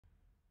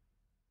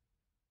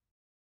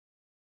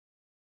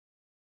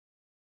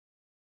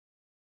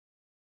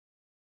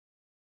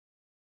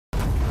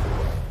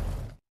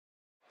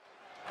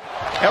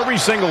Every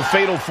single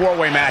fatal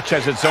four-way match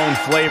has its own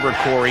flavor,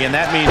 Corey, and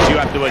that means you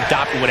have to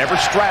adopt whatever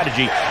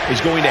strategy is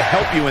going to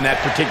help you in that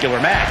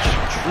particular match.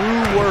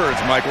 True words,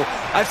 Michael.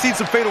 I've seen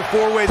some fatal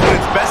four-ways when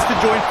it's best to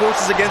join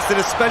forces against an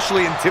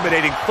especially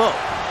intimidating foe.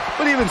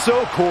 But even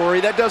so,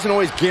 Corey, that doesn't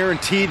always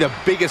guarantee the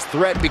biggest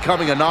threat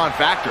becoming a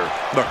non-factor.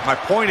 Look, my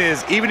point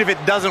is, even if it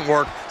doesn't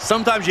work,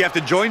 sometimes you have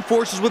to join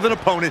forces with an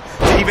opponent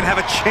to even have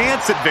a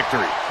chance at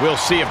victory. We'll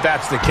see if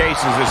that's the case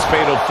as this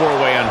fatal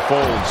four-way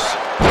unfolds.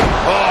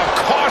 Oh,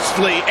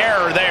 costly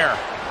error there.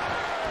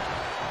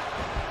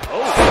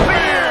 Oh,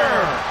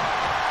 spear!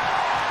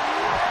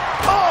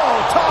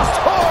 Oh,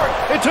 tossed hard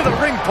into the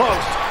ring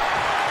post.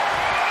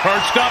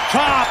 Perched up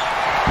top.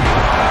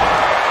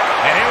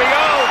 And here we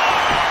go.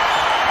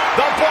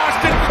 The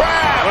Boston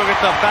Crab. Look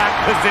at the back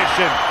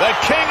position. The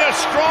King of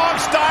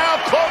Strong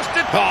Style close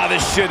to... Oh,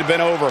 this should have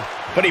been over,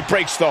 but he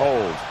breaks the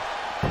hold.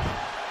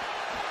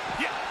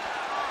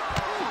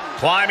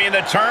 Climbing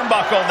the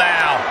turnbuckle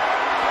now.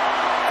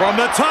 From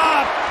the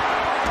top.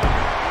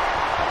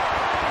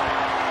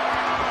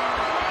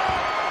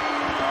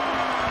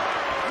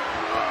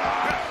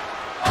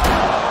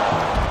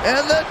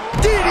 And the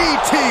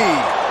DDT.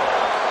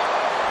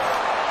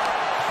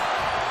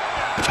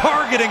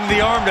 Targeting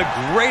the arm to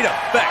great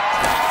effect.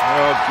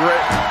 Oh,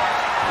 great.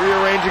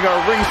 Rearranging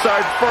our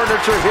ringside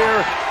furniture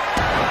here.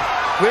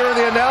 Clearing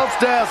the announce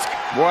desk.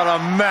 What a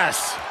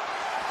mess.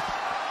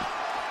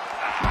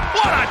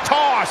 What a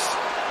toss.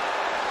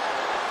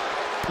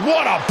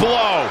 What a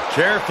blow.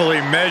 Carefully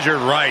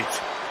measured right.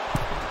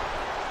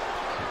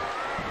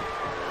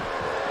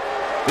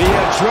 The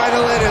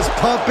adrenaline is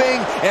pumping,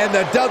 and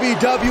the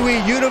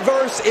WWE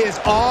Universe is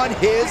on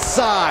his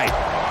side.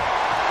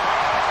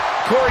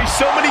 Corey,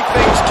 so many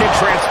things can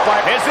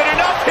transpire. Is it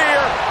enough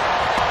here?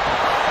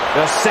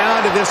 The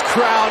sound of this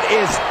crowd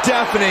is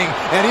deafening,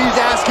 and he's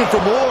asking for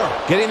more.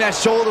 Getting that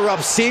shoulder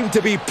up seemed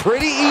to be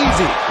pretty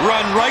easy.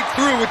 Run right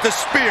through with the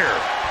spear.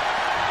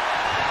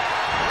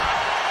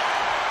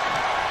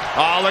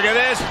 Oh, look at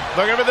this.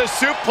 Looking for the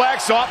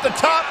suplex off the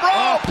top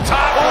rope.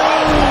 Top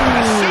rope.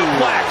 A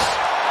suplex.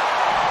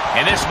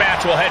 And this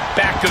match will head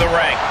back to the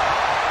ring.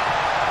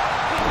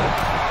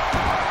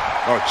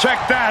 Oh,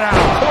 check that out.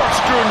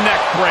 Corkscrew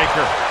neck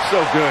breaker. So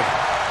good.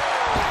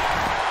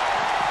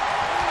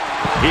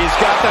 He's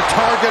got the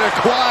target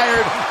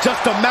acquired.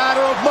 Just a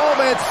matter of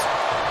moments.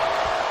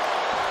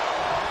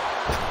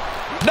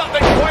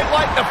 Nothing quite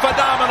like the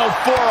phenomenal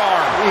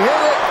forearm. He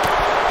hit it.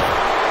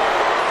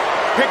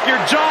 Pick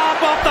your jaw up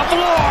off the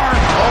floor.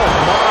 Oh,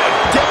 my.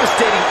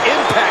 Devastating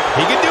impact.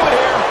 He can do it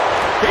here.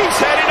 He's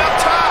heading up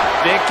top.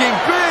 Thinking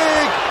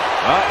big.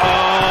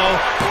 Uh-oh.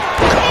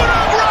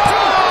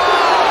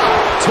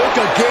 Took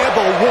a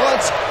gamble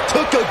once,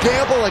 took a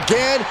gamble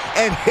again,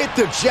 and hit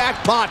the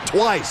jackpot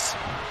twice.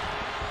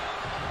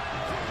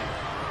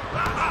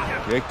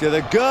 Kick to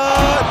the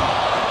gut.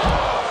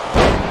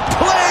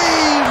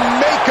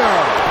 Playmaker.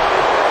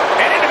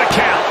 And into the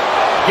count.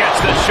 Gets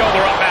the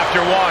shoulder up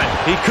after one.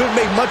 He couldn't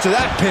make much of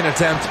that pin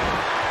attempt.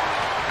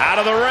 Out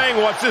of the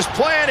ring. What's his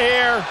plan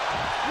here?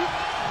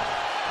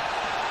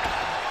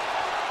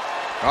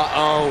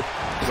 Uh-oh.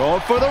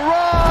 Going for the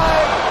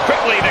ride.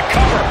 Quickly the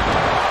cover.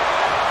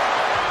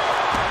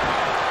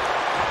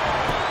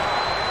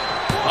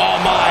 Oh,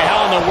 my.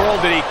 How in the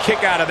world did he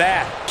kick out of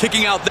that?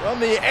 Kicking out From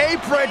the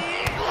apron.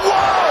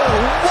 Whoa,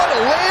 what a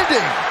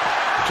landing.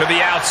 To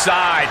the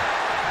outside.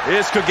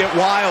 This could get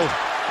wild.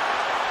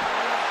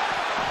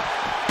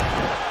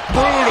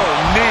 brutal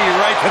knee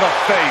right to the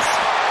face.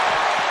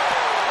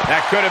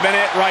 That could have been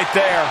it right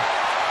there.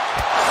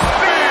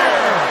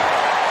 Spear!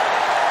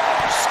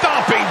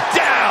 Stomping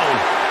down.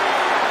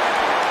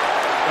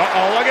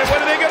 Uh-oh, look at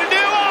what are they going to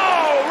do?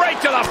 Oh, right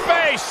to the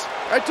face.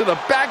 Right to the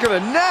back of the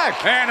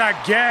neck. And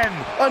again.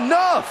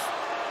 Enough.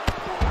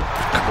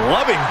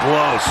 Clubbing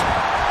blows.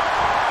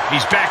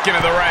 He's back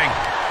into the ring.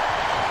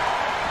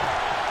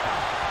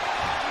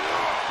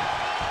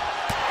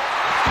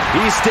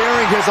 He's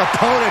staring his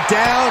opponent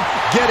down,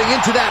 getting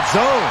into that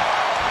zone.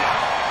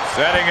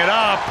 Setting it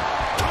up.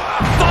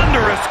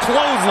 Thunderous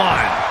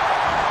clothesline.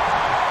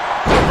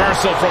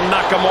 Reversal from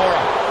Nakamura.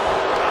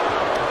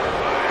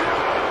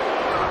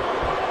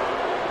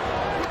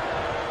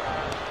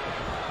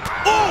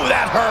 Ooh,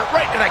 that hurt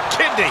right to the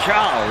kidney.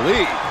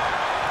 Golly.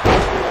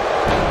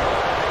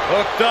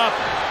 Hooked up.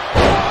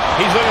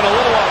 He's looking a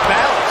little off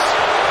balance.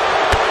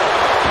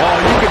 Oh,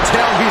 you can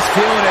tell he's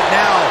feeling it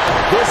now.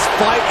 This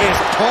fight is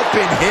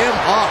pumping him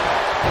up.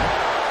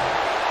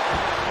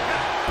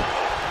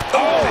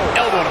 Oh,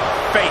 elbow to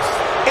the face.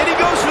 And he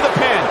goes for the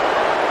pin.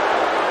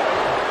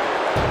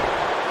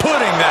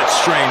 Putting that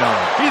strain on.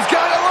 He's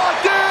got it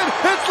locked in.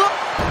 It's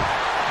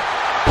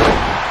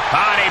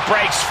Body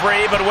breaks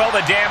free, but will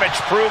the damage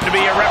prove to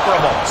be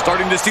irreparable?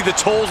 Starting to see the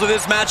tolls of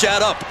this match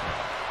add up.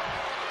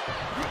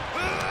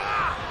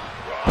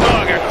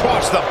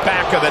 Across the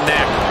back of the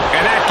neck.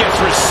 And that gets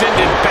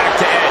rescinded back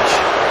to Edge.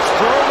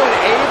 Strowman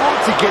able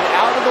to get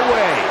out of the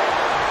way.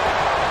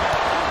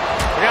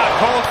 Yeah,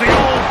 call it the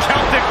old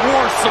Celtic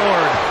war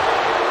sword.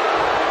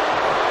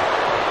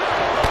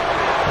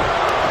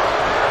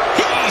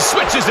 He's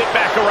switches it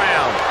back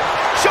around.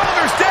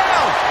 Shoulders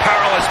down.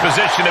 Powerless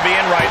position to be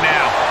in right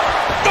now.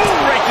 Oh,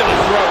 right to the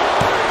throat.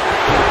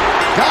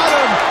 Got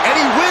him, and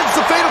he wins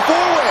the Fatal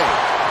 4-Way.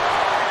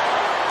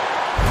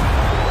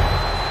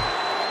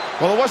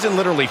 Well, it wasn't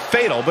literally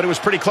fatal, but it was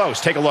pretty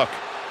close. Take a look.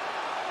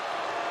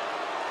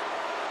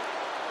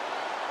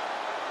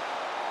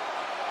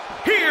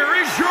 Here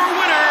is your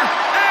winner,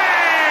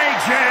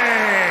 AJ.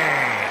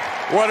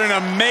 What an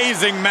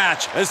amazing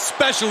match,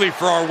 especially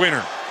for our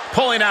winner.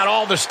 Pulling out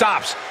all the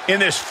stops in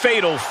this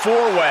Fatal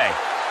 4-Way.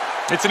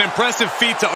 It's an impressive feat to